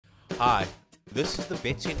Hi, this is the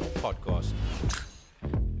Bet Central podcast.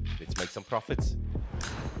 Let's make some profits.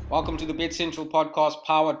 Welcome to the Bet Central podcast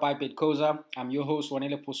powered by Betkoza. I'm your host,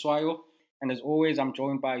 Lwanele Poswayo, and as always, I'm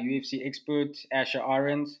joined by UFC expert Asher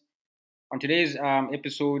Arenz. On today's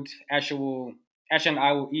episode, Asher and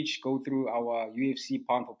I will each go through our UFC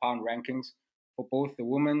pound for pound rankings for both the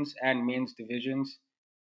women's and men's divisions.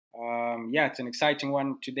 It's an exciting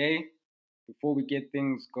one today. Before we get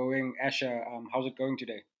things going, Asher, how's it going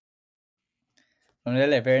today?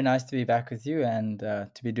 Lwanele, very nice to be back with you and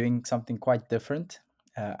to be doing something quite different.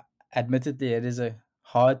 Uh, Admittedly, it is a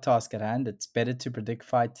hard task at hand. It's better to predict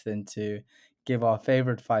fights than to give our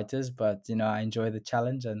favorite fighters, but I enjoy the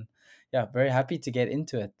challenge and very happy to get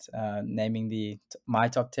into it. Naming my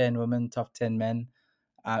top 10 women, top 10 men.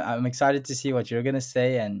 I'm excited to see what you're going to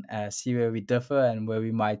say and see where we differ and where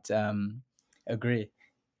we might agree.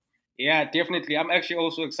 Yeah, definitely. I'm actually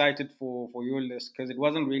also excited for your list because it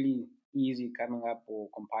wasn't really easy coming up or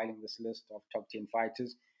compiling this list of top 10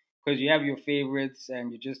 fighters because you have your favorites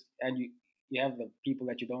and you have the people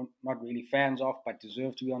that you don't not really fans of but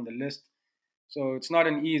deserve to be on the list. So it's not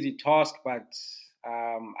an easy task, but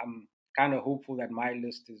I'm kind of hopeful that my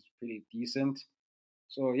list is pretty decent.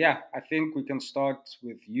 So yeah, I think we can start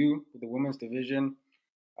with you with the women's division.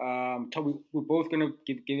 We're both going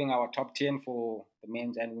to giving our top 10 for the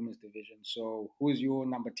men's and women's division. So, who's your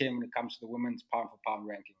number 10 when it comes to the women's pound for pound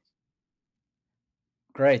rankings?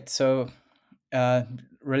 Great. So, uh,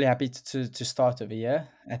 really happy to start over here.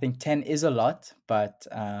 I think 10 is a lot, but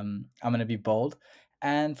I'm going to be bold.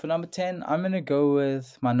 And for number 10, I'm going to go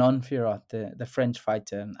with Manon Fiorot, the French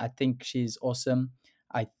fighter. I think she's awesome.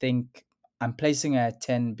 I think I'm placing her at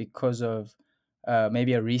 10 because of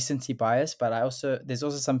maybe a recency bias, but there's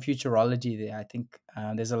also some futurology there. I think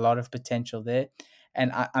there's a lot of potential there.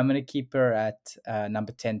 And I'm going to keep her at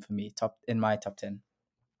number 10 for me, top in my top 10.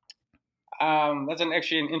 That's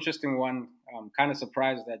actually an interesting one. I'm kind of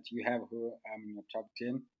surprised that you have her in your top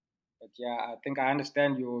 10. But yeah, I think I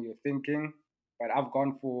understand your thinking. But I've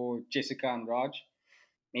gone for Jessica and Raj.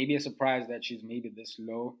 Maybe a surprise that she's maybe this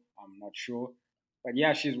low. I'm not sure. But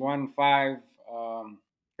yeah, she's won five.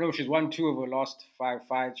 No, she's won two of her last five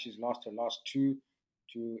fights. She's lost her last two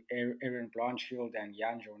to Erin Blanchfield and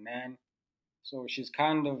Yan Jonan. So she's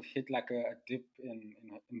kind of hit like a dip in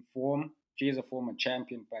form. She is a former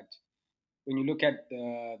champion, but when you look at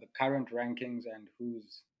the current rankings and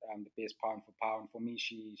who's the best pound for pound, for me,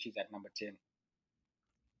 she's at number 10.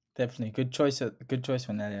 Definitely good choice. Good choice,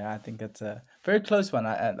 Lwanele. I think it's a very close one.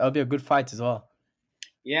 That'll be a good fight as well.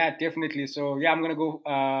 Yeah, definitely. So yeah, I'm gonna go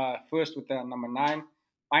first with number 9.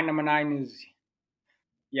 My number 9 is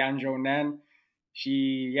Yan Jonan.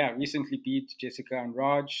 She recently beat Jessica and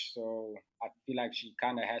Raj, so I feel like she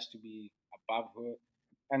kind of has to be above her.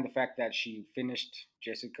 And the fact that she finished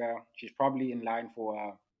Jessica, she's probably in line for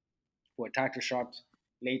a title shot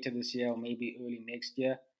later this year or maybe early next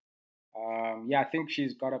year. I think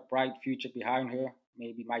she's got a bright future behind her.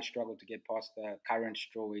 Maybe might struggle to get past the current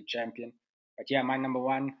strawweight champion. But yeah, my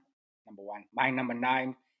my number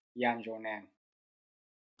 9, Yan Jonan.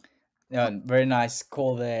 Yeah, very nice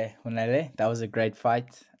call there, Lwanele. That was a great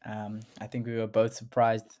fight. I think we were both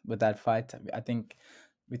surprised with that fight. I think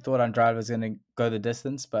we thought Andrade was going to go the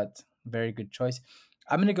distance, but very good choice.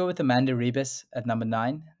 I'm going to go with Amanda Rebus at number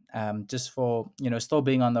 9. Just for still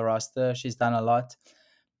being on the roster, she's done a lot.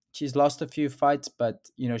 She's lost a few fights, but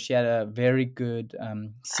she had a very good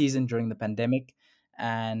season during the pandemic,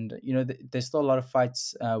 and there's still a lot of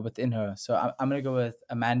fights within her. So I'm gonna go with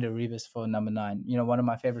Amanda Rebus for number 9. One of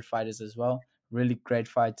my favorite fighters as well. Really great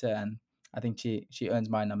fighter, and I think she earns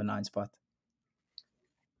my number 9 spot.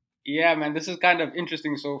 Yeah, man, this is kind of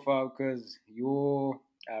interesting so far because your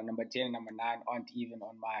number 10 and number 9 aren't even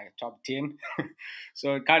on my top 10.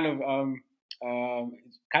 So it kind of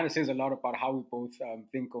says a lot about how we both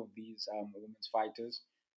think of these women's fighters.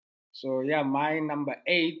 So yeah, my number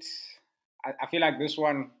 8, I feel like this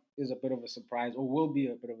one is a bit of a surprise or will be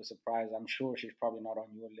a bit of a surprise. I'm sure she's probably not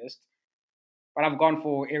on your list. But I've gone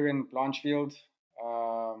for Erin Blanchfield.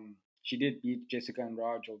 She did beat Jessica and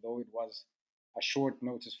Raj, although it was a short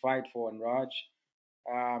notice fight for Anraj.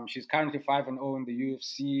 She's currently 5-0 in the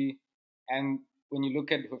UFC, and when you look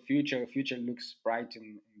at her future looks bright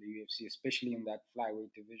in the UFC, especially in that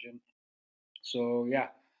flyweight division. So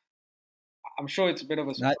yeah, I'm sure it's a bit of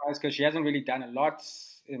a That, surprise because she hasn't really done a lot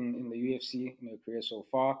in the UFC in her career so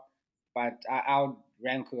far. But I'll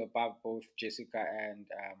rank her above both Jessica and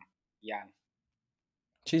Yan.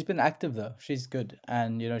 she's been active though. She's good,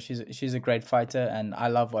 and she's a great fighter, and I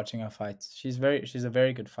love watching her fight. She's a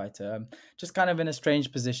very good fighter. Just kind of in a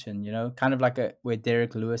strange position, kind of like where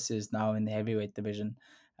Derek Lewis is now in the heavyweight division.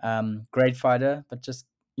 Great fighter, but just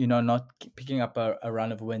not picking up a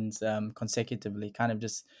run of wins consecutively. Kind of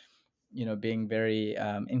just being very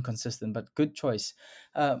inconsistent. But good choice.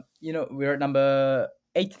 We're at number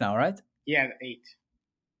 8 now, right? Yeah, the 8.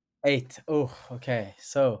 8. Oh, okay.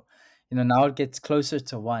 So, now it gets closer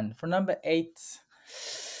to 1. For number 8,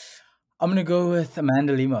 I'm gonna go with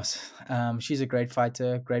Amanda Lemos. She's a great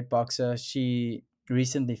fighter, great boxer. She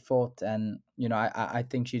recently fought, and I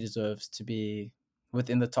think she deserves to be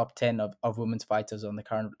within the top 10 of women's fighters on the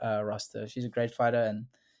current roster. She's a great fighter, and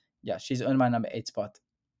yeah, she's earned my number 8 spot.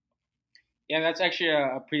 Yeah, that's actually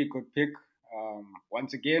a pretty good pick.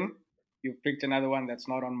 Once again, you've picked another one that's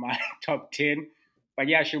not on my top 10. But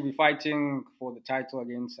yeah, she'll be fighting for the title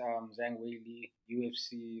against Zhang Weili,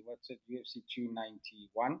 UFC, what's it, UFC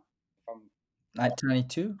 291. If I'm, 92,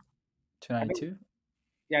 I think, 292.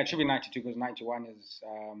 yeah, it should be 92 because 91 is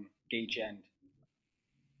Gage and.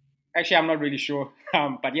 Actually, I'm not really sure.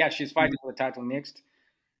 But yeah, she's fighting for the title next.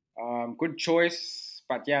 Good choice.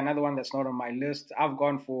 But yeah, another one that's not on my list. I've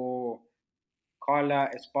gone for Carla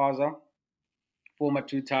Esparza, former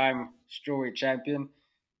two-time strawweight champion.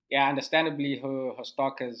 Yeah, understandably, her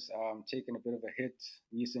stock has taken a bit of a hit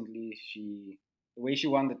recently. The way she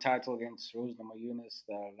won the title against Rose Namajunas,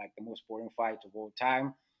 the most boring fight of all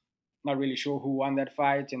time. Not really sure who won that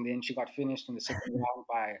fight, and then she got finished in the second round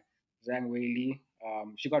by Zhang Weili.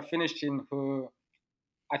 She got finished in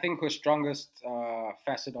I think her strongest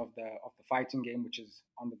facet of the fighting game, which is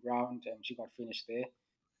on the ground, and she got finished there.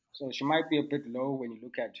 So she might be a bit low when you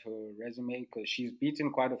look at her resume because she's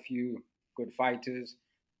beaten quite a few good fighters.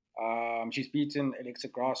 She's beaten Alexa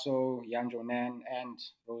Grasso, Yan Jonan, and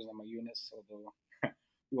Rose Namajunas, although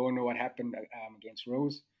we all know what happened against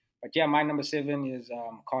Rose. But yeah, my number 7 is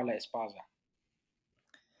Carla Esparza.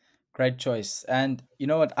 Great choice. And you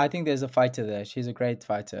know what? I think there's a fighter there. She's a great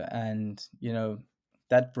fighter. And,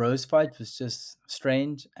 that Rose fight was just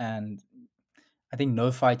strange. And I think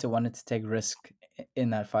no fighter wanted to take risk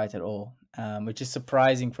in that fight at all, which is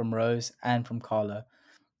surprising from Rose and from Carla.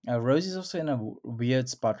 Rose is also in a weird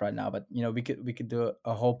spot right now, but we could do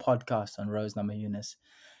a whole podcast on Rose Namajunas.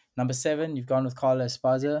 Number 7, you've gone with Carla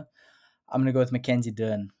Esparza. I'm gonna go with Mackenzie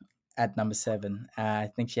Dern at number 7. I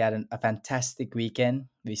think she had a fantastic weekend.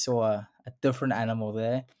 We saw a different animal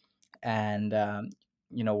there, and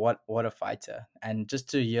what a fighter! And just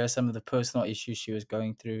to hear some of the personal issues she was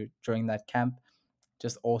going through during that camp,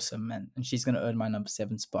 just awesome, man. And she's gonna earn my number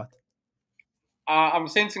 7 spot. I'm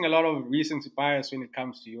sensing a lot of recency bias when it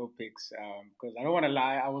comes to your picks because I don't want to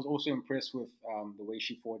lie. I was also impressed with the way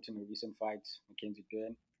she fought in a recent fight, Mackenzie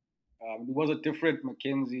Dern. It was a different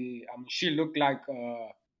Mackenzie. She looked like a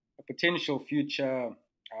potential future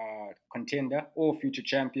contender or future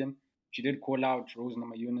champion. She did call out Rose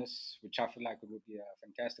Namajunas, which I feel like it would be a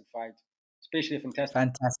fantastic fight, especially a fantastic,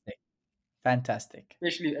 Fantastic, fantastic.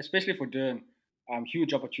 especially for Dern.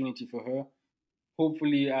 Huge opportunity for her.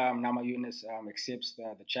 Hopefully, Namajunas accepts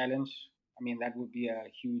the challenge. I mean, that would be a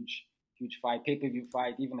huge fight, pay-per-view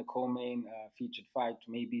fight, even a co-main featured fight,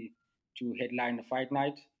 maybe to headline the fight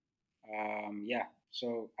night. Yeah,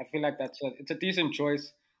 so I feel like it's a decent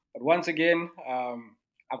choice. But once again,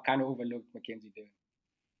 I've kind of overlooked Mackenzie Dern.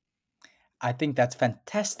 I think that's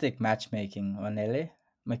fantastic matchmaking, Lwanele.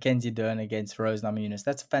 Mackenzie Dern against Rose Namajunas.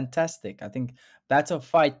 That's fantastic. I think that's a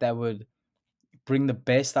fight that would bring the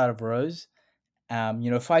best out of Rose.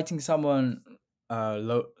 Fighting someone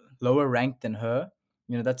lower ranked than her,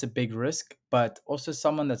 that's a big risk, but also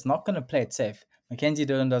someone that's not going to play it safe. Mackenzie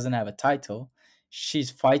Dern doesn't have a title.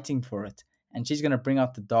 She's fighting for it, and she's going to bring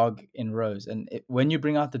out the dog in Rose. And when you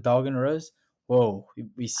bring out the dog in Rose, whoa,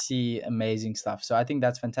 we see amazing stuff. So I think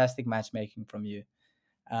that's fantastic matchmaking from you.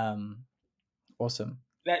 Awesome.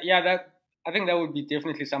 That I think that would be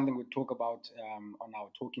definitely something we'd talk about on our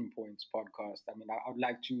Talking Points podcast. I mean, I would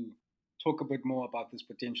like to talk a bit more about this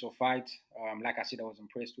potential fight. Like I said, I was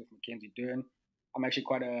impressed with Mackenzie Dern. I'm actually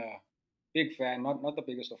quite a big fan, not the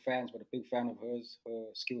biggest of fans, but a big fan of hers, her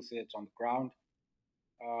skill sets on the ground.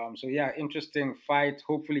 So yeah, interesting fight.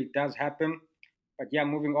 Hopefully it does happen. But yeah,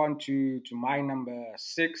 moving on to my number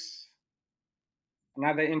 6.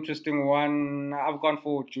 Another interesting one. I've gone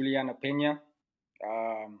for Juliana Pena.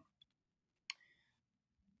 Um,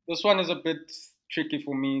 this one is a bit tricky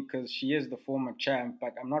for me because she is the former champ,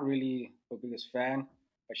 but I'm not really her biggest fan.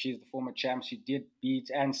 But she's the former champ. She did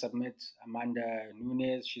beat and submit Amanda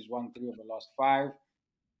Nunes. She's won 3 of the last 5.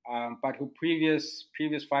 But her previous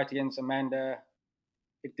fight against Amanda,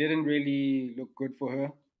 it didn't really look good for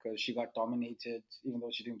her because she got dominated, even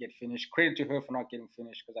though she didn't get finished. Credit to her for not getting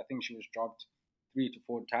finished because I think she was dropped 3 to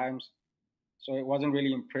 4 times. So it wasn't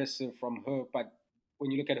really impressive from her. But when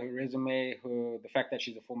you look at her resume, the fact that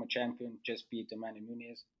she's a former champion, just beat Amanda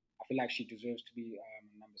Nunes, I feel like she deserves to be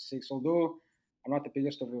number 6. Although I'm not the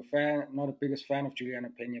biggest of a fan, not the biggest fan of Juliana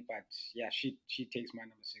Pena, but yeah, she takes my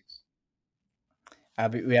number 6.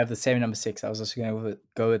 We have the same number 6. I was also going to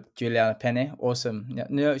go with Juliana Penne. Awesome. Yeah,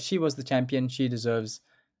 no, she was the champion. She deserves,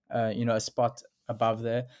 a spot above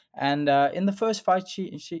there. And in the first fight,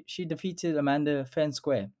 she defeated Amanda fair and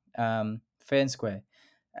square. Fair and square.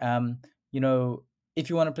 Um, you know, if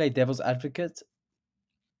you want to play devil's advocate,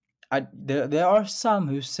 there are some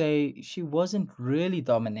who say she wasn't really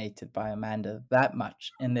dominated by Amanda that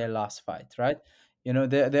much in their last fight, right?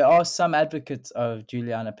 There are some advocates of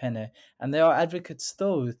Juliana Penne, and there are advocates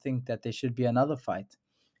still who think that there should be another fight.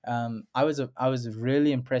 I was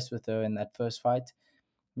really impressed with her in that first fight.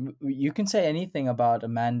 You can say anything about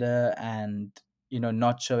Amanda and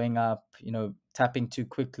not showing up, tapping too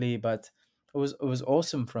quickly, but it was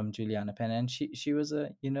awesome from Juliana Penn, and she was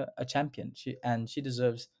a champion. She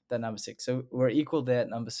deserves that number 6. So we're equal there at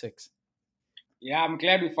number 6. Yeah, I'm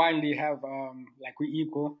glad we finally have like we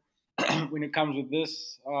equal when it comes with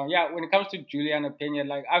this. Yeah, when it comes to Juliana Pena,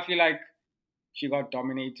 like I feel like she got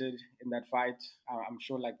dominated in that fight. I'm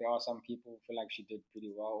sure like there are some people who feel like she did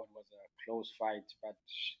pretty well. It was a close fight, but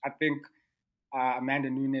I think Amanda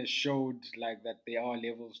Nunes showed like that there are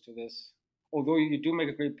levels to this. Although you do make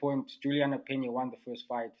a great point, Juliana Pena won the first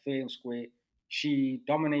fight fair and square. She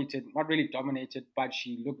dominated, not really dominated, but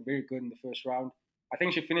she looked very good in the first round. I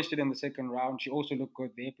think she finished it in the second round. She also looked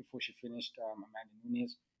good there before she finished Amanda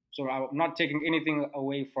Nunes. So I'm not taking anything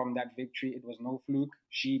away from that victory. It was no fluke.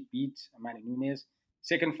 She beat Amanda Nunes.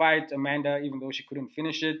 Second fight, Amanda, even though she couldn't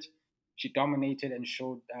finish it, she dominated and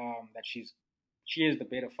showed that she is the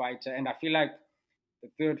better fighter. And I feel like the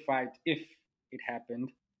third fight, if it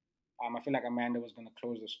happened, I feel like Amanda was going to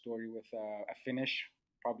close the story with a finish,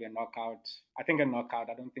 probably a knockout. I think a knockout.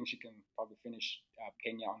 I don't think she can probably finish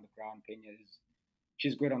Pena on the ground.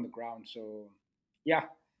 She's good on the ground. So yeah,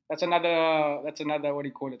 that's another what do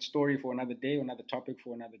you call it, story for another day, another topic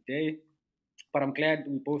for another day. But I'm glad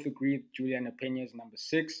we both agreed Juliana Pena is number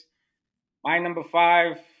 6. My number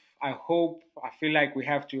 5, I feel like we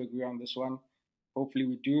have to agree on this one. Hopefully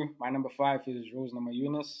we do. My number 5 is Rose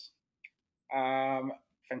Namajunas. Um,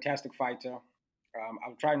 Fantastic fighter.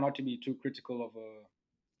 I'll try not to be too critical of a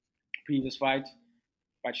previous fight,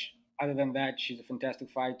 but other than that, she's a fantastic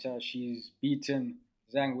fighter. She's beaten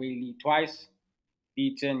Zhang Weili twice,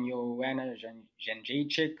 beaten Joanna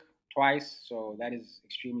Jędrzejczyk twice, so that is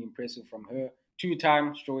extremely impressive from her.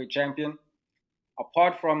 Two-time strawweight champion.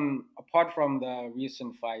 Apart from the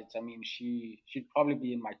recent fights, I mean, she'd probably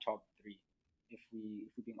be in my top 3 if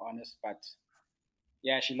we're being honest. But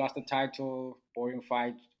yeah, she lost the title, boring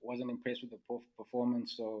fight. Wasn't impressed with the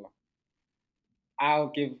performance, so I'll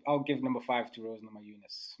give number 5 to Rose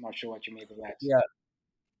Namajunas. Not sure what you make of that. Yeah,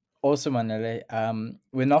 awesome, Manele.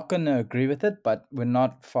 We're not going to agree with it, but we're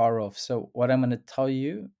not far off. So what I'm going to tell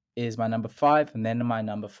you is my number 5, and then my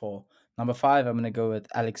number 4. Number 5, I'm going to go with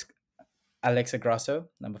Alexa Grasso,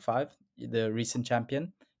 number 5, the recent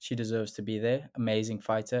champion. She deserves to be there. Amazing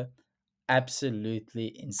fighter.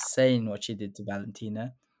 Absolutely insane what she did to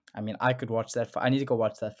Valentina. I mean, I could watch that fight. I need to go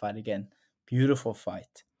watch that fight again. Beautiful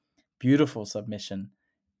fight. Beautiful submission.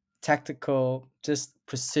 Tactical, just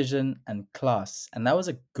precision and class. And that was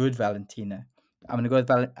a good Valentina. I'm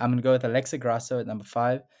gonna go with Alexa Grasso at number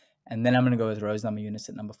 5, and then I'm gonna go with Rose Namajunas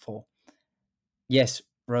at number 4. Yes,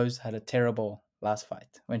 Rose had a terrible last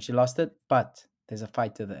fight when she lost it, but there's a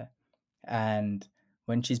fighter there. And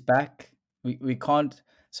when she's back, we can't.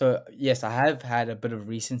 So, yes, I have had a bit of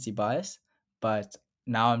recency bias, but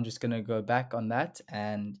now I'm just going to go back on that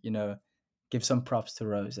and, give some props to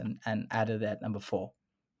Rose and add her at number 4.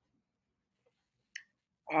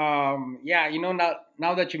 Yeah,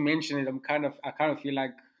 now that you mention it, I kind of feel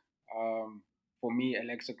like for me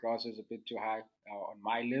Alexa Grasso is a bit too high on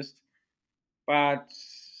my list. But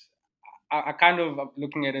I kind of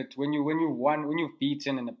looking at it when you've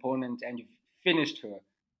beaten an opponent and you've finished her.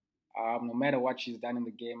 No matter what she's done in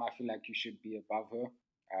the game, I feel like you should be above her.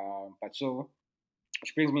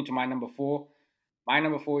 Which brings me to my number 4. My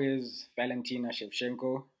number 4 is Valentina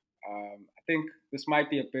Shevchenko. I think this might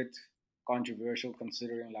be a bit controversial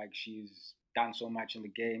considering like she's done so much in the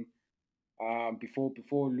game.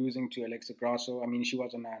 Before losing to Alexa Grasso, I mean she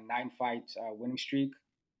was on a 9-fight winning streak,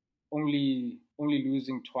 only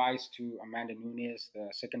losing twice to Amanda Nunes. The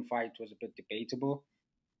second fight was a bit debatable.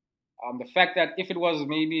 The fact that if it was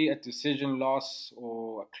maybe a decision loss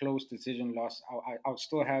or a close decision loss, I would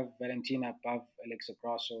still have Valentina above Alexa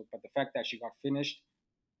Grasso. But the fact that she got finished,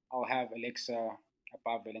 I'll have Alexa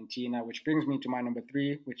above Valentina, which brings me to my number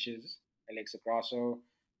 3, which is Alexa Grasso,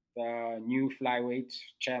 the new flyweight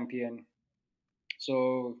champion.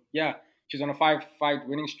 So yeah, she's on a 5-fight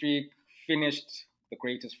winning streak. Finished the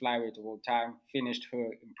greatest flyweight of all time. Finished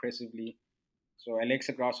her impressively. So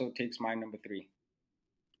Alexa Grasso takes my number 3.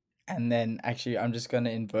 And then actually, I'm just going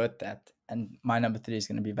to invert that. And my number 3 is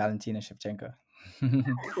going to be Valentina Shevchenko.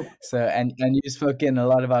 So, and you've spoken a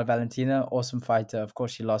lot about Valentina, awesome fighter. Of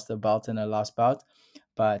course, she lost her belt in her last bout,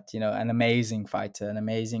 but, an amazing fighter, an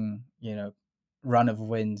amazing, run of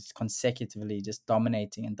wins consecutively, just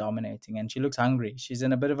dominating and dominating. And she looks hungry. She's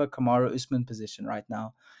in a bit of a Kamaru Usman position right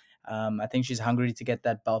now. I think she's hungry to get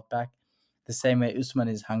that belt back, the same way Usman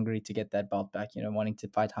is hungry to get that belt back, wanting to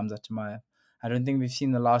fight Hamza Chimaev. I don't think we've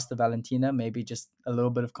seen the last of Valentina, maybe just a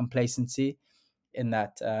little bit of complacency in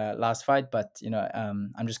that last fight. But,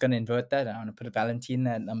 I'm just going to invert that. I'm going to put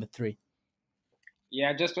Valentina at number 3.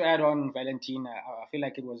 Yeah, just to add on Valentina, I feel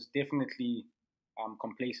like it was definitely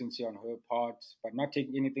complacency on her part, but not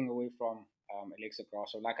taking anything away from Alexa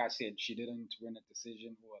Grasso. Like I said, she didn't win a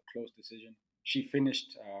decision or a close decision. She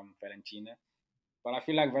finished Valentina. But I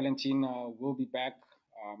feel like Valentina will be back.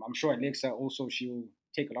 I'm sure Alexa also, she'll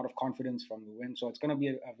take a lot of confidence from the win. So it's going to be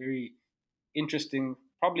a very interesting,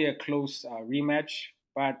 probably a close rematch.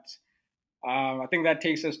 But I think that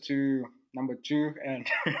takes us to number 2. And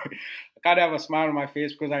I kind of have a smile on my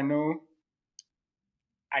face because I know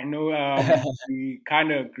we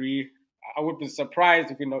kind of agree. I would be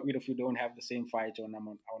surprised if you don't have the same fight on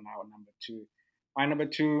our number 2. My number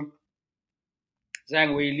 2,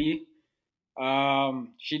 Zhang Weili.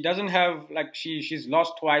 She doesn't have she's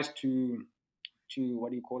lost twice to what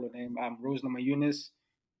do you call her name? Rose Namajunas.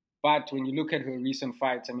 But when you look at her recent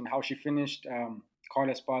fights, I mean, how she finished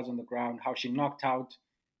Carla Esparza on the ground, how she knocked out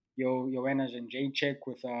Joanna Jędrzejczyk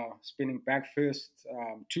with a spinning back fist,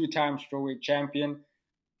 2-time strawweight champion,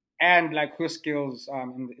 and like her skills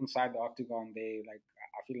inside the octagon,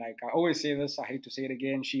 I feel like I always say this. I hate to say it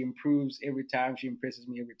again. She improves every time. She impresses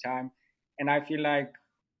me every time, and I feel like,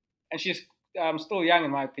 and she's still young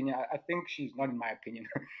in my opinion. I think she's not in my opinion.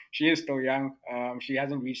 She is still young. She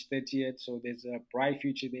hasn't reached 30 yet, so there's a bright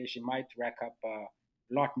future there. She might rack up a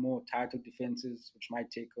lot more title defenses, which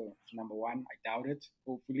might take her to number 1. I doubt it,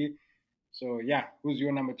 hopefully. So yeah, who's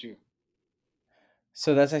your number 2?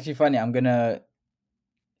 So that's actually funny. I'm going to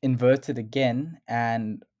invert it again,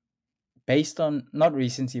 and based on not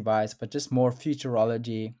recency bias, but just more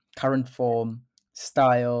futurology, current form,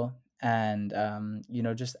 style, and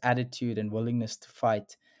just attitude and willingness to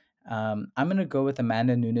fight. I'm gonna go with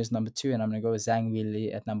Amanda Nunes number 2, and I'm gonna go with Zhang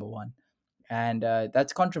Weili at number 1. And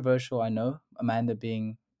that's controversial, I know. Amanda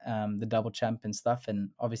being the double champ and stuff, and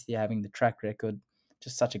obviously having the track record,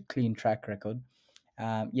 just such a clean track record.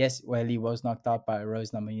 Yes, Weili was knocked out by Rose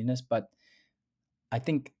Namajunas, but I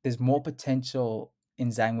think there's more potential in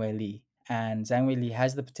Zhang Weili, and Zhang Weili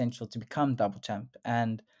has the potential to become double champ.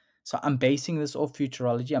 And so I'm basing this off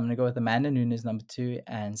futurology. I'm going to go with Amanda Nunes number 2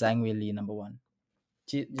 and Zhang Weili number 1.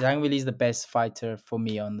 Zhang Weili is the best fighter for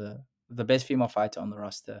me the best female fighter on the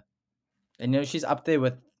roster. And she's up there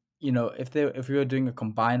with, if we were doing a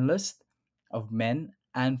combined list of men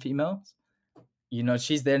and females,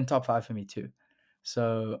 she's there in top 5 for me too.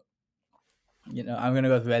 So, I'm going to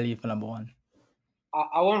go with Weili for number 1.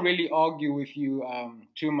 I won't really argue with you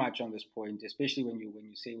too much on this point, especially when you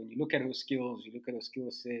look at her skills, you look at her skill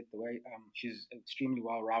set, the way she's extremely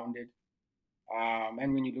well rounded,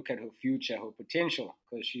 and when you look at her future, her potential,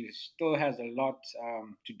 because she still has a lot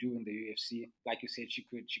to do in the UFC. Like you said, she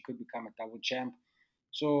could become a double champ.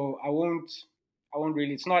 So I won't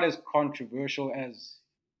really. It's not as controversial as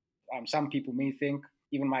some people may think.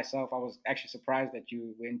 Even myself, I was actually surprised that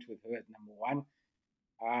you went with her at number 1.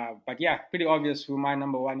 But yeah, pretty obvious who my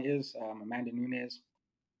number 1 is, Amanda Nunes.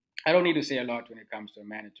 I don't need to say a lot when it comes to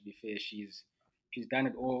Amanda, to be fair. She's done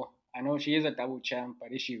it all. I know she is a double champ,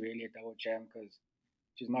 but is she really a double champ? Because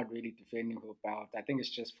she's not really defending her belt. I think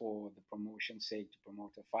it's just for the promotion's sake, to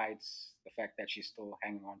promote her fights, the fact that she's still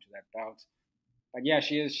hanging on to that belt. But yeah,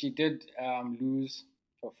 she did lose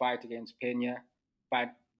her fight against Pena.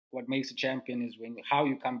 But what makes a champion is how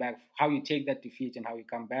you come back, how you take that defeat and how you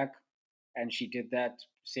come back. And she did that.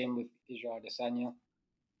 Same with Israel Adesanya,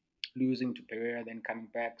 losing to Pereira, then coming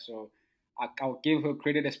back. So I'll give her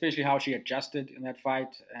credit, especially how she adjusted in that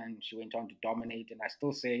fight, and she went on to dominate. And I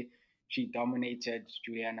still say she dominated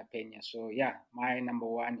Juliana Pena. So yeah, my number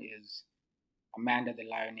 1 is Amanda the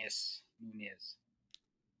Lioness Nunes.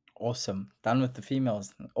 Awesome. Done with the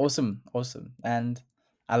females. Awesome. And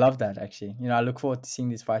I love that, actually. I look forward to seeing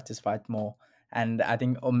these fighters fight more. And I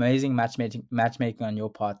think amazing matchmaking on your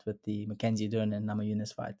part with the Mackenzie Dern and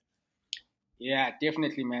Namajunas fight. Yeah,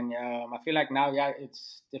 definitely, man. I feel like now, yeah,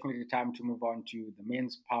 it's definitely time to move on to the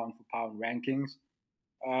men's pound for pound rankings.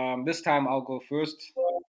 This time I'll go first.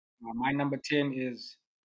 My number 10 is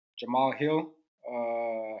Jamal Hill.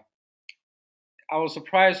 I was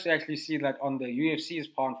surprised to actually see that on the UFC's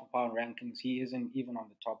pound for pound rankings, he isn't even on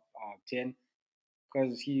the top 10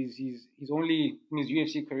 because he's only in his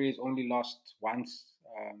UFC career he's only lost once.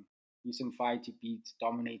 Recent fight he beat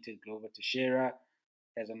dominated Glover Teixeira.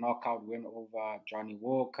 Has a knockout win over Johnny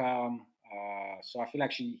Walker. So I feel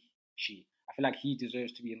like I feel like he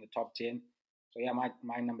deserves to be in the top 10. So yeah,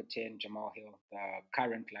 my number 10, Jamal Hill, the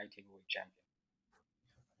current light heavyweight champion.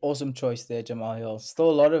 Awesome choice there, Jamal Hill. Still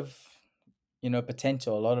a lot of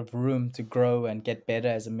potential, a lot of room to grow and get better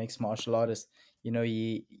as a mixed martial artist.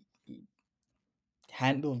 He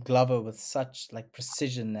handled Glover with such like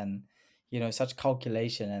precision and such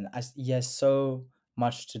calculation, and he has so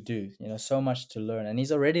much to do, so much to learn, and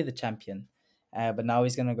he's already the champion. But now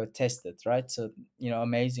he's gonna go test it, right? So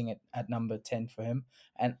amazing at number 10 for him.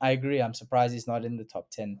 And I agree. I'm surprised he's not in the top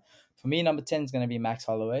 10. For me, number 10 is gonna be Max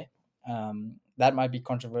Holloway. That might be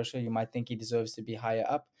controversial. You might think he deserves to be higher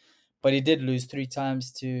up, but he did lose 3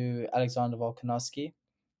 times to Alexander Volkanovski,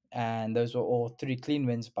 and those were all 3 clean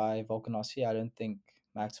wins by Volkanovski. I don't think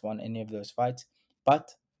Max won any of those fights,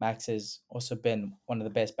 but Max has also been one of the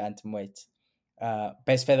best bantamweights,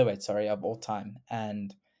 best featherweights, sorry, of all time,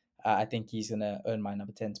 and I think he's gonna earn my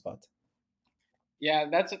number 10 spot. Yeah,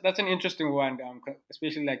 that's an interesting one,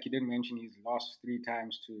 especially like you did mention he's lost 3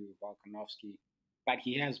 times to Volkanovski, but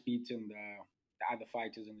he has beaten the other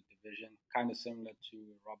fighters in the division, kind of similar to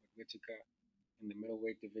Robert Whittaker in the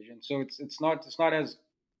middleweight division. So it's not as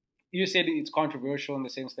you said it's controversial in the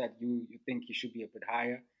sense that you think he should be a bit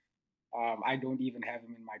higher. I don't even have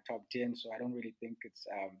him in my top 10, so I don't really think it's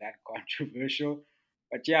that controversial.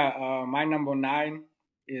 But yeah, my number 9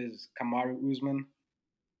 is Kamaru Usman,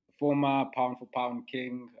 former pound for pound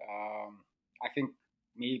king. I think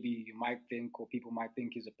maybe you might think, or people might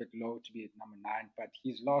think, he's a bit low to be at number 9, but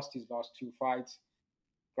he's lost his last 2 fights.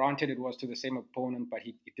 Granted, it was to the same opponent, but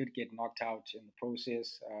he did get knocked out in the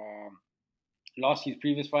process. Lost his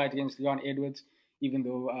previous fight against Leon Edwards, even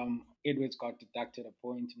though Edwards got deducted a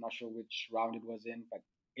point. I'm not sure which round it was in, but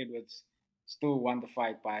Edwards still won the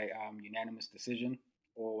fight by unanimous decision,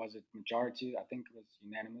 or was it majority? I think it was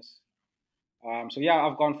unanimous. So yeah,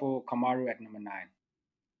 I've gone for Kamaru at number 9.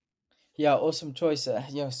 Yeah, awesome choice.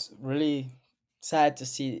 Yes, really sad to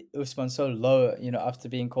see Usman so low, after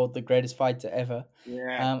being called the greatest fighter ever.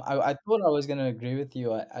 Yeah. I thought I was going to agree with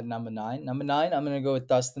you at number 9. Number 9, I'm going to go with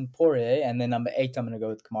Dustin Poirier. And then number 8, I'm going to go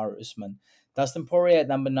with Kamaru Usman. Dustin Poirier at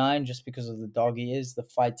number 9, just because of the dog he is, the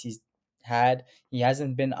fights he's had. He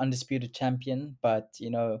hasn't been undisputed champion, but,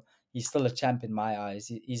 he's still a champ in my eyes.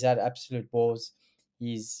 He's had absolute wars.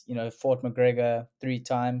 He's, fought McGregor 3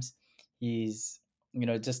 times. He's,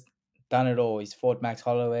 just done it all. He's fought Max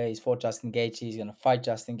Holloway. He's fought Justin Gaethje. He's going to fight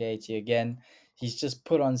Justin Gaethje again. He's just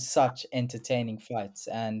put on such entertaining fights.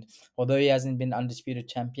 And although he hasn't been undisputed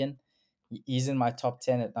champion, he's in my top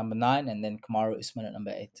 10 at number 9, and then Kamaru Usman at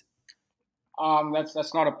number 8.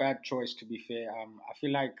 That's not a bad choice, to be fair. I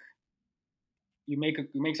feel like you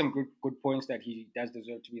make some good points that he does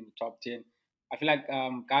deserve to be in the top 10. I feel like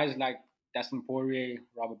guys like Dustin Poirier,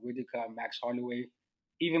 Robert Whittaker, Max Holloway,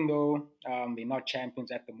 even though they're not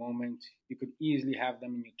champions at the moment, you could easily have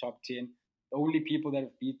them in your top 10. The only people that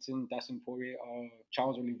have beaten Dustin Poirier are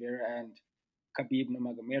Charles Oliveira and Khabib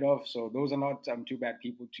Nurmagomedov. So those are not too bad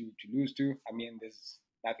people to lose to. I mean, there's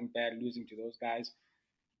nothing bad losing to those guys.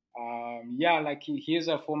 Yeah, like he is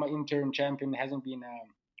a former interim champion, hasn't been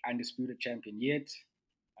undisputed champion yet.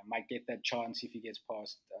 I might get that chance if he gets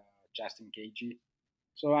past Justin Gaethje.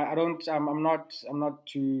 So I don't. I'm not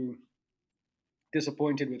too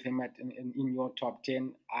disappointed with him in your top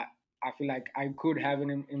 10. I feel like I could have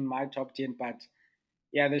him in my top 10, but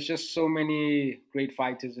yeah, there's just so many great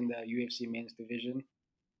fighters in the UFC men's division.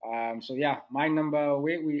 So yeah, my number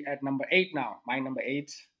we at number 8 now. My number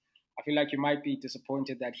 8. I feel like you might be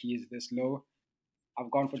disappointed that he is this low. I've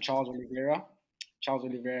gone for Charles Oliveira. Charles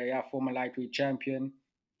Oliveira, yeah, former lightweight champion.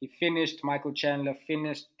 He finished Michael Chandler,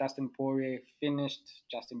 finished Dustin Poirier, finished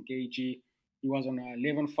Justin Gaethje. He was on an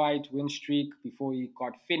 11-fight win streak before he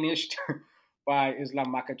got finished by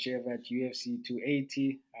Islam Makhachev at UFC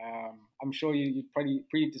 280. I'm sure you're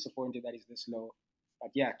pretty disappointed that he's this low.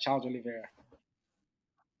 But yeah, Charles Oliveira.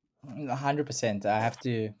 100%. I have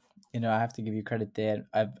to give you credit there.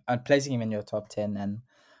 I'm placing him in your top 10, and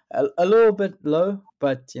a little bit low,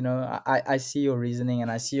 but I see your reasoning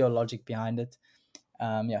and I see your logic behind it.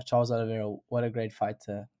 Yeah, Charles Oliveira, what a great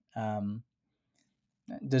fighter.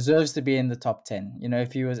 deserves to be in the top 10. You know,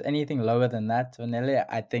 if he was anything lower than that, Vanelli,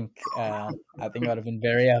 I think I'd have been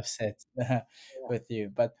very upset with you.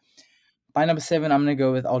 But by number 7, I'm gonna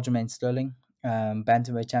go with Aljamain Sterling,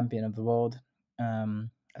 bantamweight champion of the world,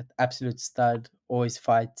 absolute stud, always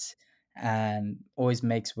fights and always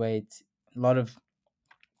makes weight. A lot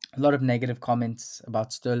of negative comments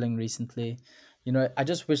about Sterling recently. You know, I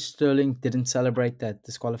just wish Sterling didn't celebrate that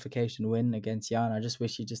disqualification win against Jan. I just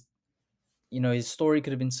wish he just, you know, his story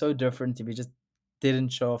could have been so different if he just didn't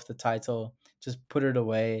show off the title, just put it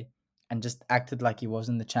away, and just acted like he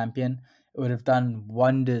wasn't the champion. It would have done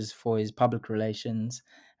wonders for his public relations,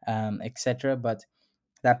 etc. But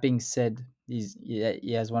that being said,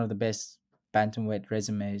 he has one of the best bantamweight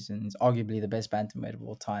resumes and is arguably the best bantamweight of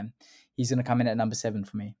all time. He's going to come in at number 7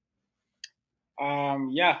 for me.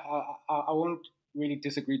 Yeah, I won't really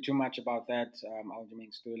disagree too much about that.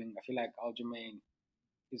 Aljamain Sterling. I feel like Aljamain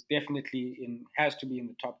is definitely has to be in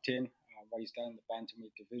the top 10. What he's done in the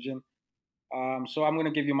bantamweight division. So I'm going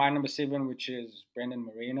to give you my number 7, which is Brandon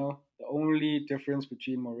Moreno. The only difference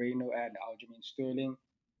between Moreno and Aljamain Sterling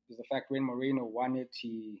is the fact when Moreno won it,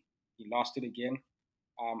 he lost it again.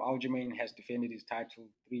 Aljamain has defended his title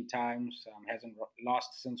 3 times, hasn't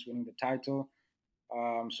lost since winning the title.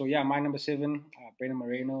 So yeah, my number 7, Brandon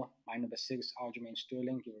Moreno. My number 6, Aljamain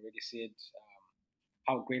Sterling. You already said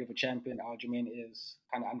how great of a champion Aljamain is.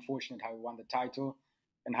 Kind of unfortunate how he won the title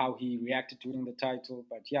and how he reacted to winning the title.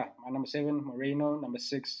 But yeah, my number 7, Moreno. Number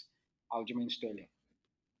 6, Aljamain Sterling.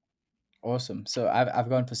 Awesome. So I've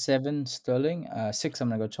gone for 7, Sterling. 6, I'm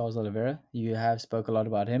gonna go Charles Oliveira. You have spoke a lot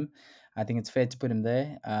about him. I think it's fair to put him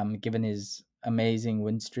there, given his amazing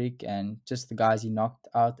win streak and just the guys he knocked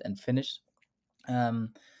out and finished.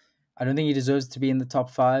 I don't think he deserves to be in the top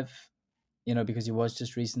 5, you know, because he was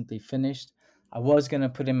just recently finished. I was gonna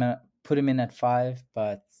put him in at 5,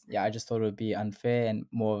 but yeah, I just thought it would be unfair and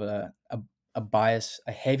more of a bias,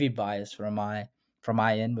 a heavy bias from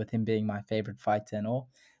my end, with him being my favorite fighter and all.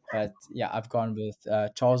 But yeah, I've gone with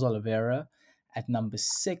Charles Oliveira at number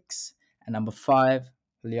 6, and number 5,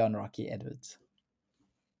 Leon Rocky Edwards.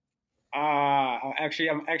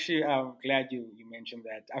 I'm actually glad you mentioned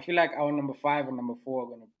that. I feel like our number 5 and number 4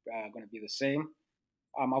 are gonna be the same.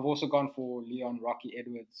 I've also gone for Leon Rocky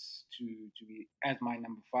Edwards to be as my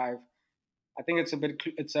number 5. I think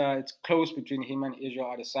it's close between him and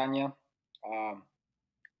Israel Adesanya. Um,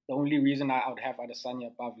 the only reason I would have Adesanya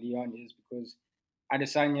above Leon is because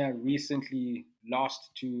Adesanya recently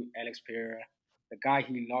lost to Alex Pereira, the guy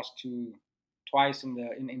he lost to twice in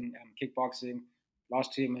kickboxing,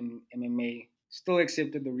 lost to him in MMA. Still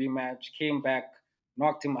accepted the rematch, came back,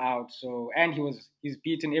 knocked him out. So and he's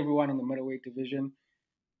beaten everyone in the middleweight division.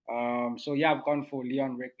 So yeah, I've gone for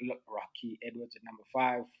Rocky Edwards at number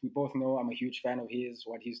 5. We both know I'm a huge fan of his,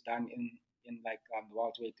 what he's done in like the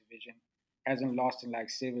welterweight division. Hasn't lost in like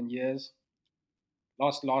 7 years.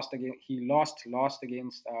 Lost again. He lost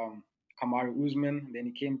against Kamaru Usman. Then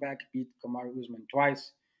he came back, beat Kamaru Usman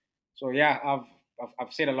twice. So yeah,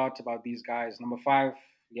 I've said a lot about these guys. Number 5,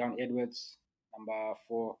 Leon Edwards. Number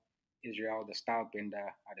 4, Israel the Style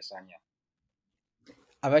Bender Adesanya.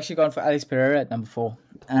 I've actually gone for Alex Pereira at number 4.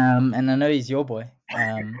 And I know he's your boy.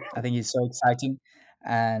 I think he's so exciting.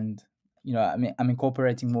 And, you know, I mean, I'm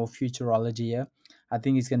incorporating more futurology here. I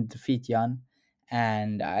think he's going to defeat Jan.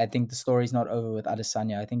 And I think the story's not over with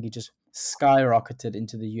Adesanya. I think he just skyrocketed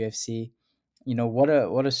into the UFC. You know, what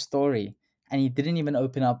a story. And he didn't even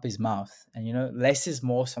open up his mouth. And, you know, less is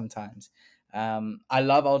more sometimes. I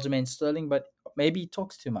love Aljamain Sterling, but maybe he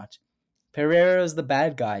talks too much. Pereira is the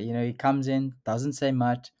bad guy. You know, he comes in, doesn't say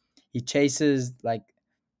much. He chases like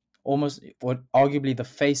almost what arguably the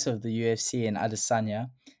face of the UFC in Adesanya,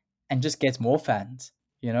 and just gets more fans.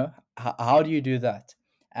 You know, how do you do that?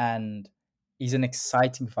 And he's an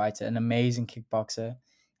exciting fighter, an amazing kickboxer,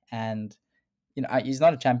 and you know he's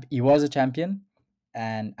not a champ. He was a champion,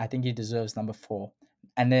 and I think he deserves number 4.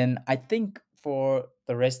 And then I think for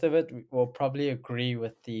the rest of it, we'll probably agree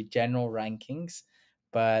with the general rankings.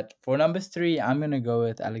 But for number 3, I'm gonna go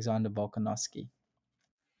with Alexander Volkanovski.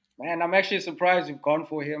 Man, I'm actually surprised you've gone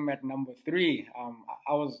for him at number 3.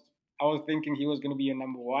 I was thinking he was going to be your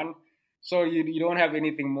number 1. So you don't have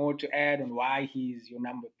anything more to add on why he's your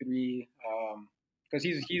number 3? Because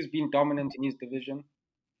he's been dominant in his division.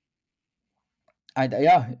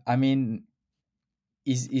 I mean,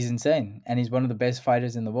 he's insane, and he's one of the best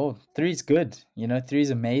fighters in the world. 3 is good, you know. 3 is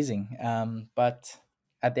amazing. But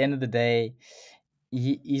at the end of the day,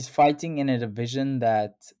 he's fighting in a division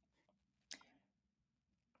that,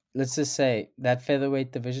 let's just say, that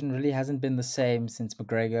featherweight division really hasn't been the same since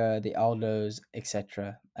McGregor, the Aldos,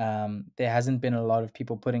 etc. There hasn't been a lot of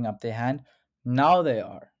people putting up their hand. Now they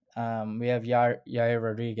are. We have Yair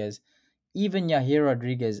Rodriguez. Even Yair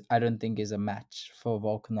Rodriguez, I don't think is a match for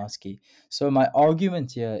Volkanovski. So my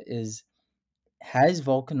argument here is: has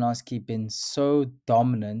Volkanovski been so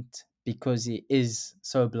dominant because he is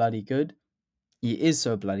so bloody good? He is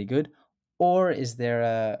so bloody good, or is there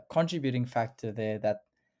a contributing factor there that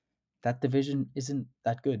that division isn't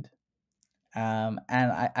that good? And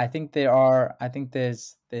I think there are. I think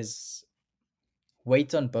there's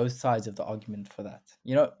weight on both sides of the argument for that.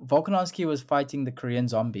 You know, Volkanovski was fighting the Korean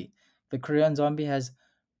Zombie. The Korean Zombie has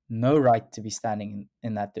no right to be standing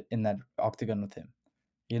in that octagon with him.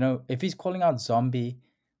 You know, if he's calling out Zombie,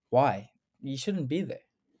 why? He shouldn't be there.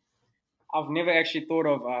 I've never actually thought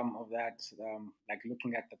of that, like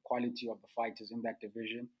looking at the quality of the fighters in that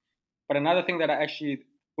division. But another thing that I actually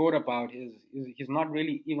thought about is he's not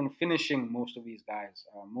really even finishing most of these guys.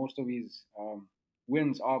 Most of his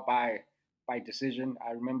wins are by decision.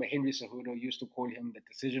 I remember Henry Cejudo used to call him the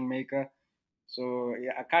decision maker. So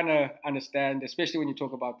yeah, I kind of understand, especially when you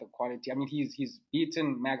talk about the quality. I mean, he's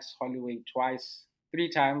beaten Max Holloway twice, three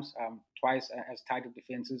times, twice as title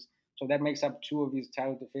defenses. So that makes up two of his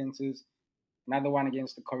title defenses. Another one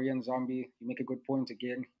against the Korean Zombie. You make a good point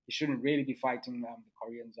again. He shouldn't really be fighting the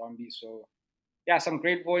Korean Zombie. So yeah, some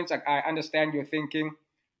great points. I understand your thinking.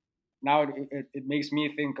 Now it makes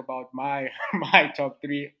me think about my my top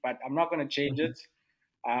three, but I'm not going to change Mhm. it.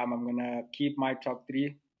 I'm going to keep my top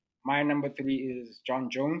three. My number three is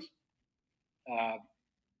John Jones, uh,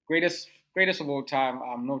 greatest of all time,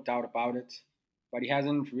 no doubt about it. But he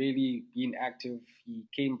hasn't really been active. He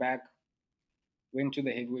came back, went to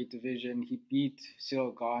the heavyweight division. He beat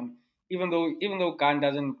Cyril Gahn. Even though Gahn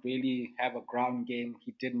doesn't really have a ground game,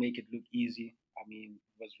 he did make it look easy. I mean,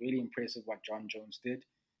 it was really impressive what John Jones did.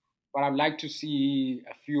 But I'd like to see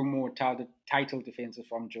a few more title defenses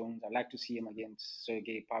from Jones. I'd like to see him against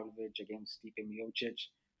Sergey Pavlovich, against Stipe Miocic,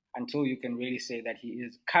 until you can really say that he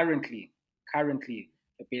is currently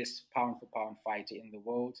the best pound for pound fighter in the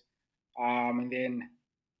world. And then,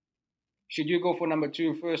 should you go for number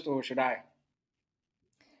two first, or should I?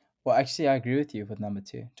 Well, actually, I agree with you with number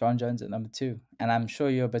two, John Jones at number two, and I'm sure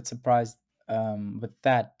you're a bit surprised with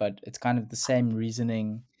that, but it's kind of the same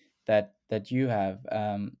reasoning that you have,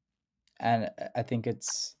 and I think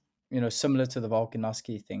it's similar to the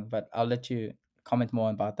Volkanovski thing. But I'll let you comment more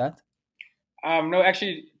about that. No,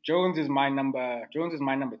 actually, Jones is my number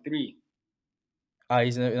three.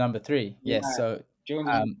 He's number three. Yes, Yeah, so Jones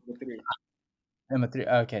is um, my number three. number three.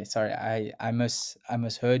 Okay, sorry, I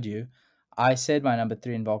misheard you. I said my number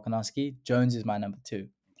three in Volkanovski. Jones is my number two,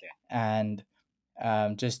 Okay. and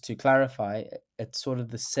just to clarify, it's sort of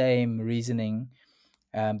the same reasoning,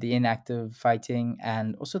 the inactive fighting,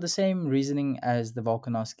 and also the same reasoning as the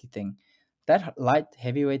Volkanovski thing. That light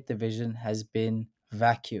heavyweight division has been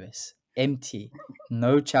vacuous, empty,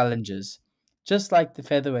 no challenges, just like the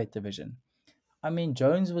featherweight division. I mean,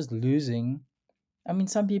 Jones was losing. I mean,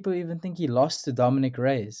 some people even think he lost to Dominic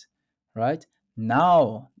Reyes, right?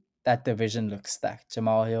 Now that division looks stacked.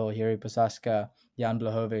 Jamal Hill, Jiri Prochaska, Jan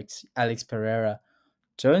Blachowicz, Alex Pereira.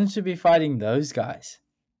 Jones should be fighting those guys.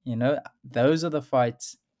 Those are the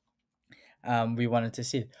fights we wanted to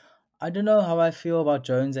see. I don't know how I feel about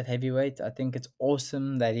Jones at heavyweight. I think it's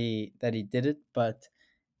awesome that he did it, but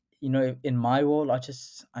in my world, I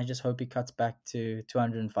just hope he cuts back to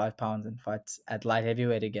 205 pounds and fights at light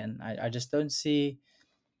heavyweight again. I just don't see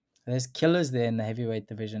there's killers there in the heavyweight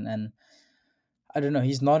division, and I don't know.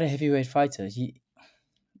 He's not a heavyweight fighter.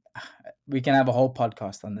 We can have a whole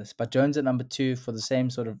podcast on this. But Jones at number two for the same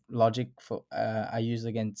sort of logic for I used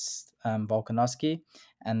against Volkanovski,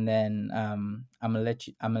 and then I'm gonna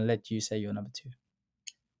let you say your number two.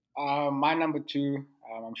 My number two,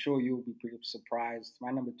 I'm sure you'll be pretty surprised.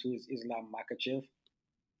 My number two is Islam Makachev.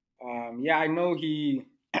 Yeah, I know he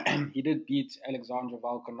he did beat Alexander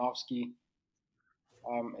Volkanovski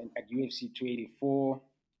at UFC 284.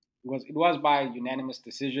 It was by unanimous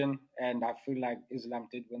decision, and I feel like Islam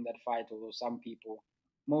did win that fight. Although some people,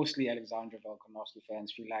 mostly Alexander Volkanovski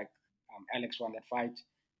fans, feel like Alex won that fight.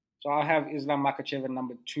 So I'll have Islam Makachev at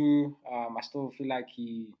number two. I still feel like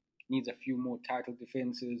he needs a few more title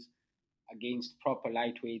defenses against proper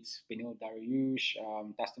lightweights, Benil Dariush,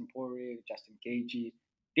 Dustin Poirier, Justin Gaethje.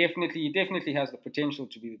 He definitely has the potential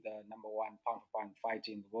to be the number one pound for pound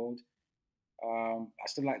fighter in the world. I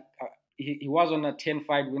still like. He was on a 10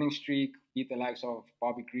 fight winning streak, beat the likes of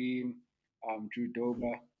Bobby Green, Drew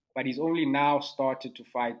Dober, but he's only now started to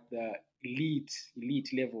fight the elite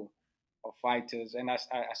level of fighters, and I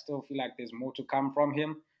still feel like there's more to come from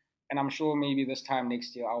him. And I'm sure maybe this time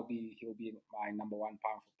next year he'll be my number one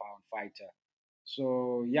pound for pound fighter.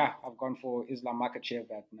 So yeah, I've gone for Islam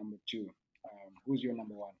Makachev at number two. Who's your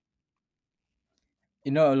number one?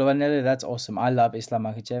 Lwanele, that's awesome. I love Islam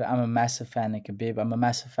Makhachev. I'm a massive fan of Khabib. I'm a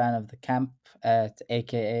massive fan of the camp at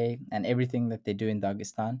AKA and everything that they do in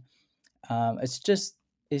Dagestan. It's just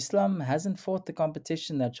Islam hasn't fought the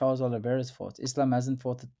competition that Charles Oliveira's fought. Islam hasn't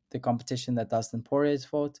fought the competition that Dustin Poirier's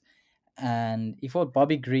fought. And he fought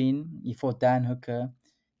Bobby Green. He fought Dan Hooker.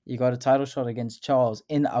 He got a title shot against Charles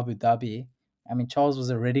in Abu Dhabi. I mean, Charles was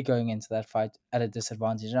already going into that fight at a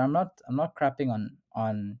disadvantage. And I'm not crapping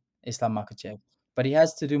on Islam Makhachev, but he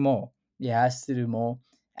has to do more. He has to do more.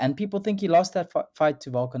 And people think he lost that fight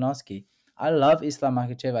to Volkanovski. I love Islam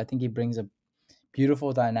Makhachev. I think he brings a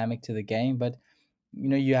beautiful dynamic to the game, but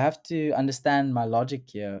you have to understand my logic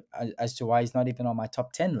here as to why he's not even on my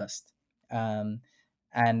top 10 list. Um,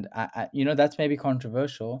 and that's maybe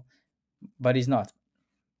controversial, but he's not.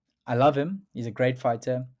 I love him. He's a great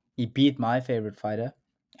fighter. He beat my favorite fighter,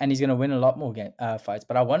 and he's going to win a lot more fights.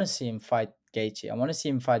 But I want to see him fight Gaethje. I want to see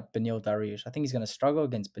him fight Beneil Dariush. I think he's going to struggle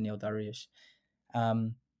against Beneil Dariush.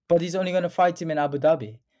 But he's only going to fight him in Abu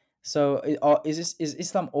Dhabi. So is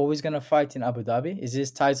Islam always going to fight in Abu Dhabi? Is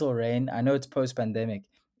his title reign? I know it's post-pandemic.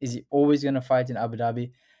 Is he always going to fight in Abu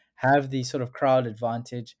Dhabi? Have the sort of crowd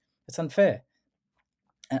advantage? It's unfair.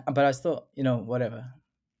 But I still, whatever.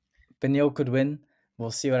 Beneil could win.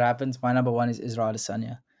 We'll see what happens. My number one is Israel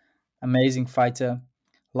Adesanya. Amazing fighter.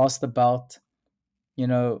 Lost the belt.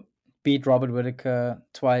 Beat Robert Whittaker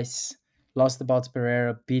twice. Lost the belt to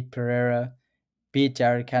Pereira. Beat Pereira. Beat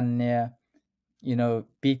Jared Cannonier.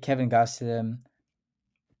 Beat Kevin Gastelum.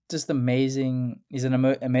 Just amazing. He's an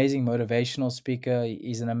amazing motivational speaker.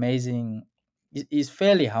 He's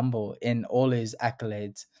fairly humble in all his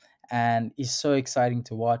accolades, and he's so exciting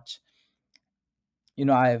to watch.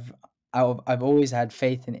 I've always had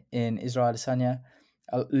faith in Israel Adesanya.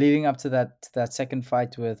 Leading up to that second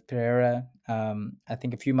fight with Pereira, I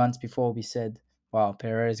think a few months before we said, "Wow,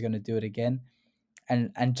 Pereira is going to do it again."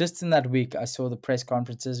 And just in that week, I saw the press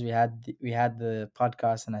conferences. We had the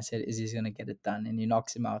podcast, and I said, "Is he going to get it done?" And he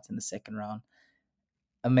knocks him out in the second round.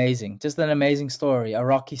 Amazing, just an amazing story, a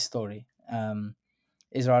Rocky story.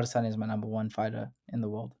 Israel Adesanya is my number one fighter in the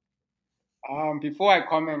world. Before I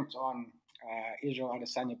comment on Israel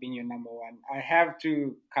Adesanya being your number one, I have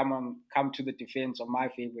to come to the defense of my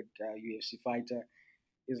favorite UFC fighter,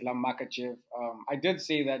 Islam Makhachev. I did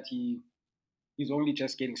say that he's only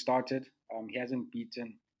just getting started. He hasn't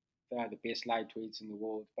beaten the best lightweights in the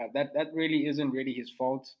world, but that really isn't really his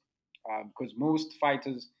fault, because most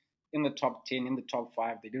fighters in the top 10, in the top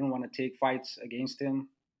 5, they didn't want to take fights against him.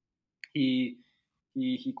 He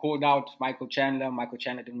he called out Michael Chandler. Michael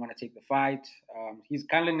Chandler didn't want to take the fight. He's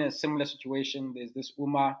kind of in a similar situation. There's this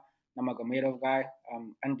Umar Nurmagomedov guy,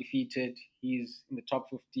 undefeated. He's in the top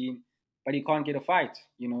 15, but he can't get a fight.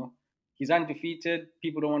 He's undefeated.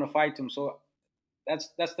 People don't want to fight him. So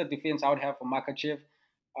that's the defense I would have for Makhachev.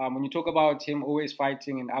 When you talk about him always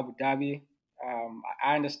fighting in Abu Dhabi,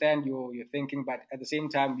 I understand your thinking, but at the same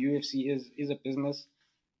time, UFC is a business.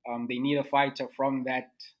 They need a fighter from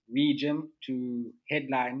that region to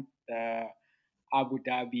headline Abu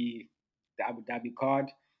Dhabi, the Abu Dhabi card.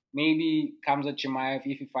 Maybe Khamzat Chimaev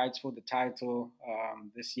if he fights for the title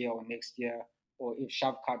this year or next year, or if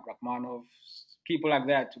Shavkat Rakhmonov, people like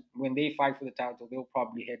that, when they fight for the title, they'll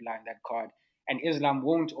probably headline that card. And Islam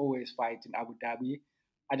won't always fight in Abu Dhabi.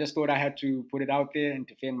 I just thought I had to put it out there and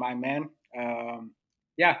defend my man.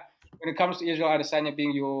 Yeah, when it comes to Israel Adesanya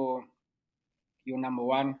being your number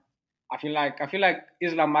one, I feel like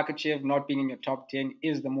Islam Makhachev not being in your top 10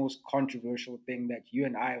 is the most controversial thing that you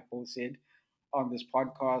and I have both said on this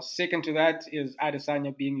podcast. Second to that is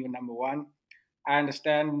Adesanya being your number one. I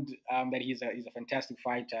understand that he's a fantastic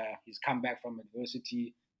fighter. He's come back from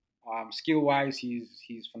adversity. Skill wise,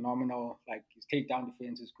 he's phenomenal. Like, his takedown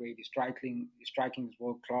defense is great. His striking is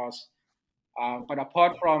world class. But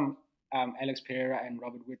apart from Alex Pereira and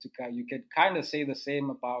Robert Whittaker, you could kind of say the same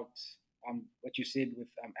about what you said with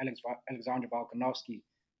Alexander Volkanovski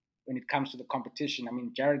when it comes to the competition. I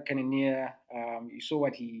mean, Jared Cannonier, you saw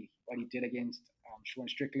what he did against Sean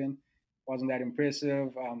Strickland. Wasn't that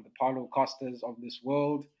impressive? The Paulo Costas of this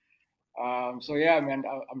world. So yeah, man,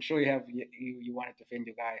 I'm sure you want to defend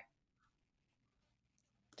your guy.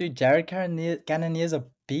 Dude, Jared Cannonier is a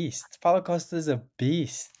beast. Paulo Costa is a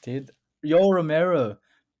beast, dude. Yoel Romero,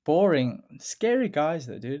 boring, scary guys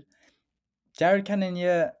though, dude. Jared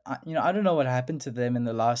Cannonier, I don't know what happened to them in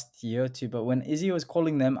the last year or two, but when Izzy was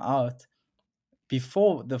calling them out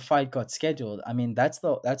before the fight got scheduled, I mean that's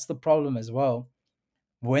the problem as well.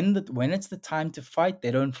 When it's the time to fight,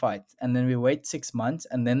 they don't fight, and then we wait 6 months,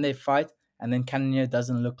 and then they fight, and then Cannonier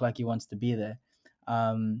doesn't look like he wants to be there.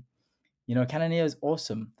 Cannonier is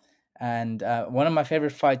awesome, And one of my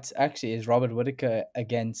favorite fights actually is Robert Whitaker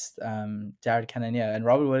against Jared Cannonier. And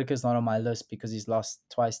Robert Whitaker is not on my list because he's lost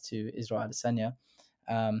twice to Israel Adesanya.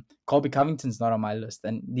 Colby Covington's not on my list,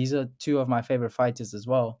 and these are two of my favorite fighters as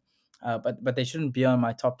well. But they shouldn't be on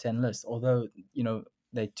my top 10 list, although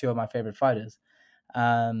they're two of my favorite fighters.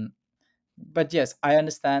 Um, but yes, I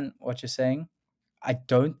understand what you're saying. I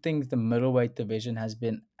don't think the middleweight division has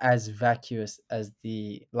been as vacuous as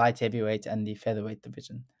the light heavyweight and the featherweight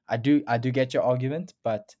division. I do get your argument,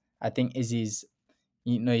 but I think Izzy's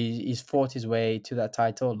he's fought his way to that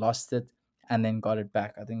title, lost it, and then got it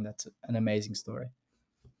back. I think that's an amazing story.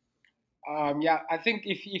 Yeah, I think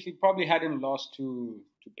if he probably hadn't lost to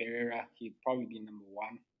Pereira, he'd probably be number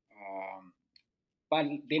one. But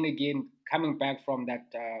then again, coming back from that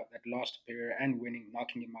loss to Pereira and winning,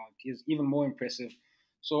 knocking him out, is even more impressive.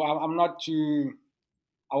 So I'm not too.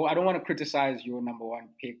 I don't want to criticize your number one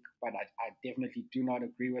pick, but I definitely do not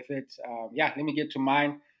agree with it. Yeah, let me get to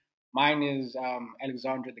mine. Mine is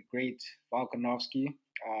Alexander the Great Volkanovski.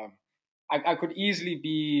 Um, I could easily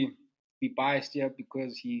be biased here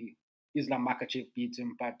because Islam Makachev beat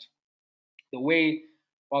him, but the way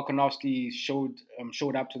Volkanovski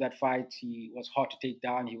showed up to that fight, he was hard to take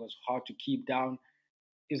down. He was hard to keep down.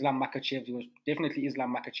 Islam Makachev, he was definitely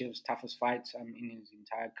Islam Makachev's toughest fight in his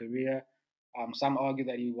entire career. Some argue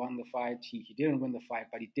that he won the fight. He didn't win the fight,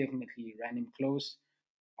 but he definitely ran him close.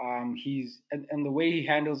 And the way he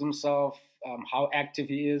handles himself, how active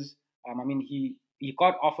he is. I mean, he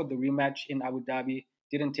got offered the rematch in Abu Dhabi,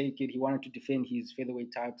 didn't take it. He wanted to defend his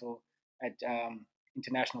featherweight title at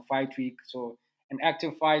International Fight Week. So an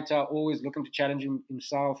active fighter, always looking to challenge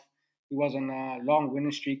himself. He was on a long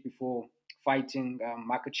winning streak before fighting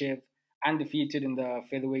Makachev, undefeated in the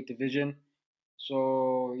featherweight division.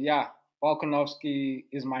 So yeah, Volkanovski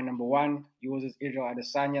is my number one. Yours is Israel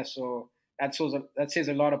Adesanya. So that says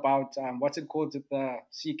a lot about what's it called at the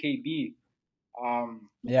CKB. Um,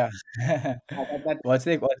 Yeah. that What's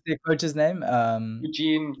the coach's name?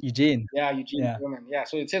 Eugene, Eugene. yeah, Eugene Yeah. Foreman. Yeah,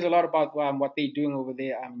 so it says a lot about what they're doing over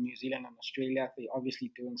there in New Zealand and Australia. They're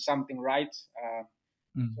obviously doing something right.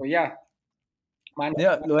 Mm. So yeah, my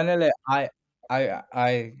Yeah, Lwanele,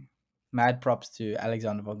 I, mad props to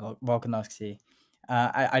Alexander Volkanovski.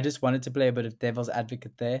 I just wanted to play a bit of devil's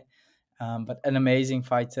advocate there, but an amazing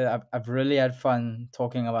fighter. I've really had fun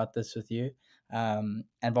talking about this with you. And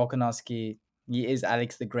Volkanovski, he is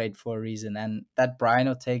Alex the Great for a reason. And that Brian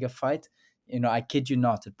Ortega fight, I kid you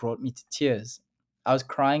not, it brought me to tears. I was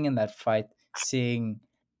crying in that fight, seeing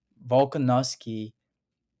Volkanovski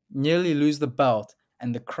nearly lose the belt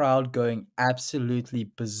and the crowd going absolutely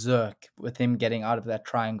berserk with him getting out of that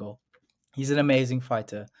triangle. He's an amazing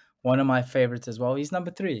fighter, one of my favorites as well. He's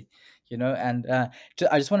number three, and I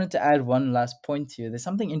just wanted to add one last point here. There's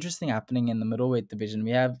something interesting happening in the middleweight division.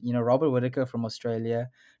 We have, Robert Whitaker from Australia,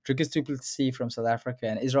 Dricus Du Plessis from South Africa,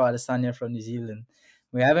 and Israel Adesanya from New Zealand.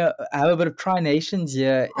 We have a bit of tri-nations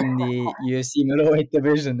here in the UFC middleweight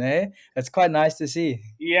division, eh? That's quite nice to see.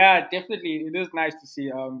 Yeah, definitely. It is nice to see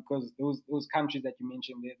because those countries that you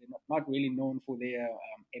mentioned, they're not really known for their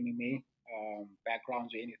MMA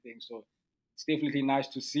backgrounds or anything. So it's definitely nice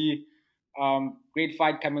to see. Great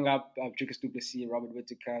fight coming up. Dricus Du Plessis, Robert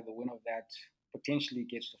Whittaker, the winner of that potentially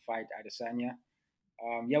gets to fight Adesanya.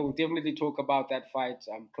 Yeah, we'll definitely talk about that fight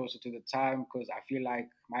closer to the time because I feel like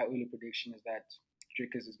my early prediction is that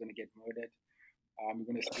Dricus is going to get murdered. We're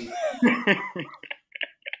going to see.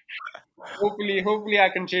 Hopefully, I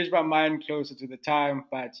can change my mind closer to the time.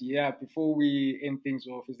 But yeah, before we end things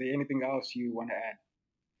off, is there anything else you want to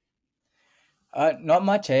add? Not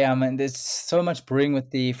much, eh? I mean, there's so much brewing with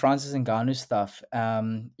the Francis Ngannou stuff.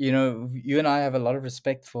 You and I have a lot of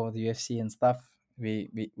respect for the UFC and stuff.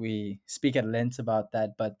 We speak at length about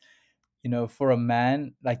that, but for a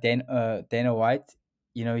man like Dana White,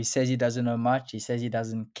 he says he doesn't know much. He says he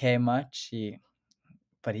doesn't care much.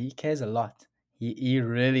 But he cares a lot. He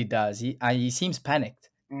really does. He seems panicked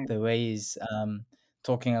Mm. the way he's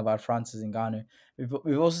talking about Francis Ngannou.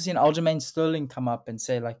 We've also seen Aljamain Sterling come up and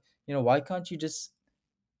say like, why can't you just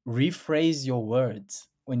rephrase your words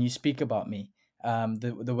when you speak about me?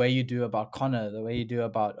 The way you do about Connor, the way you do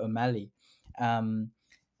about O'Malley, and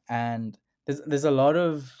there's a lot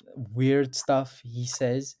of weird stuff he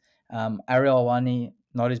says. Ariel Awani,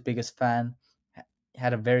 not his biggest fan,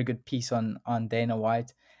 had a very good piece on Dana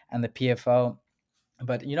White and the PFL.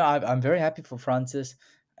 But I'm very happy for Francis.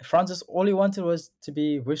 Francis, all he wanted was to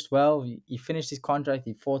be wished well. He finished his contract.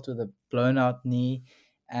 He fought with a blown out knee,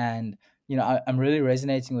 and I'm really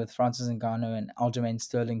resonating with Francis Ngannou and Aljamain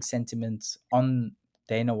Sterling's sentiments on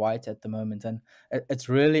Dana White at the moment, and it's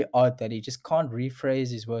really odd that he just can't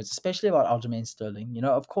rephrase his words, especially about Aljamain Sterling.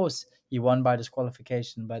 Of course he won by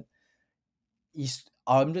disqualification, but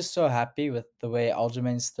I'm just so happy with the way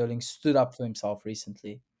Aljamain Sterling stood up for himself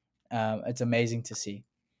recently. It's amazing to see.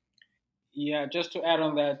 Yeah, just to add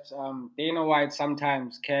on that, Dana White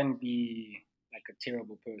sometimes can be like a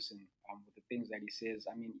terrible person with the things that he says.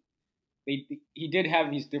 I mean, he did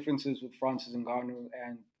have his differences with Francis Ngannou,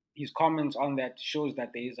 and his comments on that shows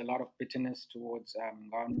that there is a lot of bitterness towards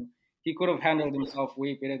Ngannou. He could have handled himself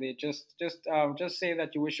way better. They just say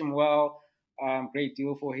that you wish him well, great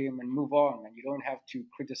deal for him, and move on. And you don't have to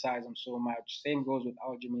criticize him so much. Same goes with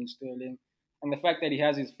Aljamain Sterling, and the fact that he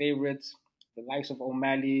has his favorites, the likes of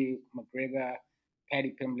O'Malley, McGregor,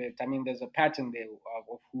 Paddy Pimblett. I mean, there's a pattern there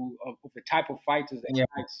of the type of fighters that he Yeah,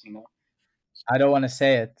 likes. I don't want to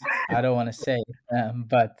say it. I don't want to say it,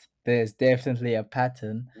 but there's definitely a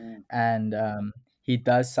pattern, Mm. and he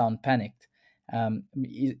does sound panicked.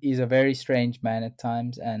 He's a very strange man at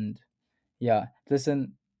times, and yeah,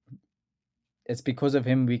 listen, it's because of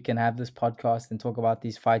him we can have this podcast and talk about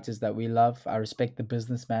these fighters that we love. I respect the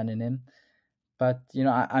businessman in him, but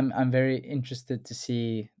I'm very interested to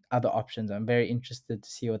see other options. I'm very interested to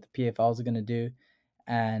see what the PFLs are going to do,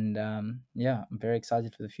 and yeah, I'm very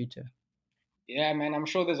excited for the future. Yeah, man, I'm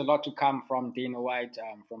sure there's a lot to come from Dana White,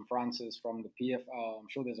 from Francis, from the PFL. I'm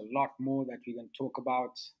sure there's a lot more that we can talk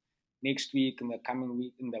about next week, in the coming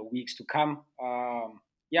week, in the weeks to come.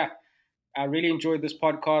 Yeah, I really enjoyed this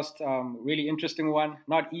podcast. Really interesting one.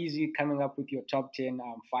 Not easy coming up with your top 10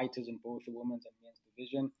 fighters in both the women's and men's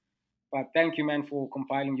division. But thank you, man, for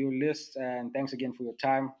compiling your list. And thanks again for your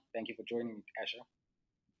time. Thank you for joining me, Asher.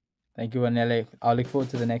 Thank you, Lwanele. I'll look forward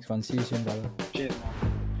to the next one. See you soon, brother. Cheers.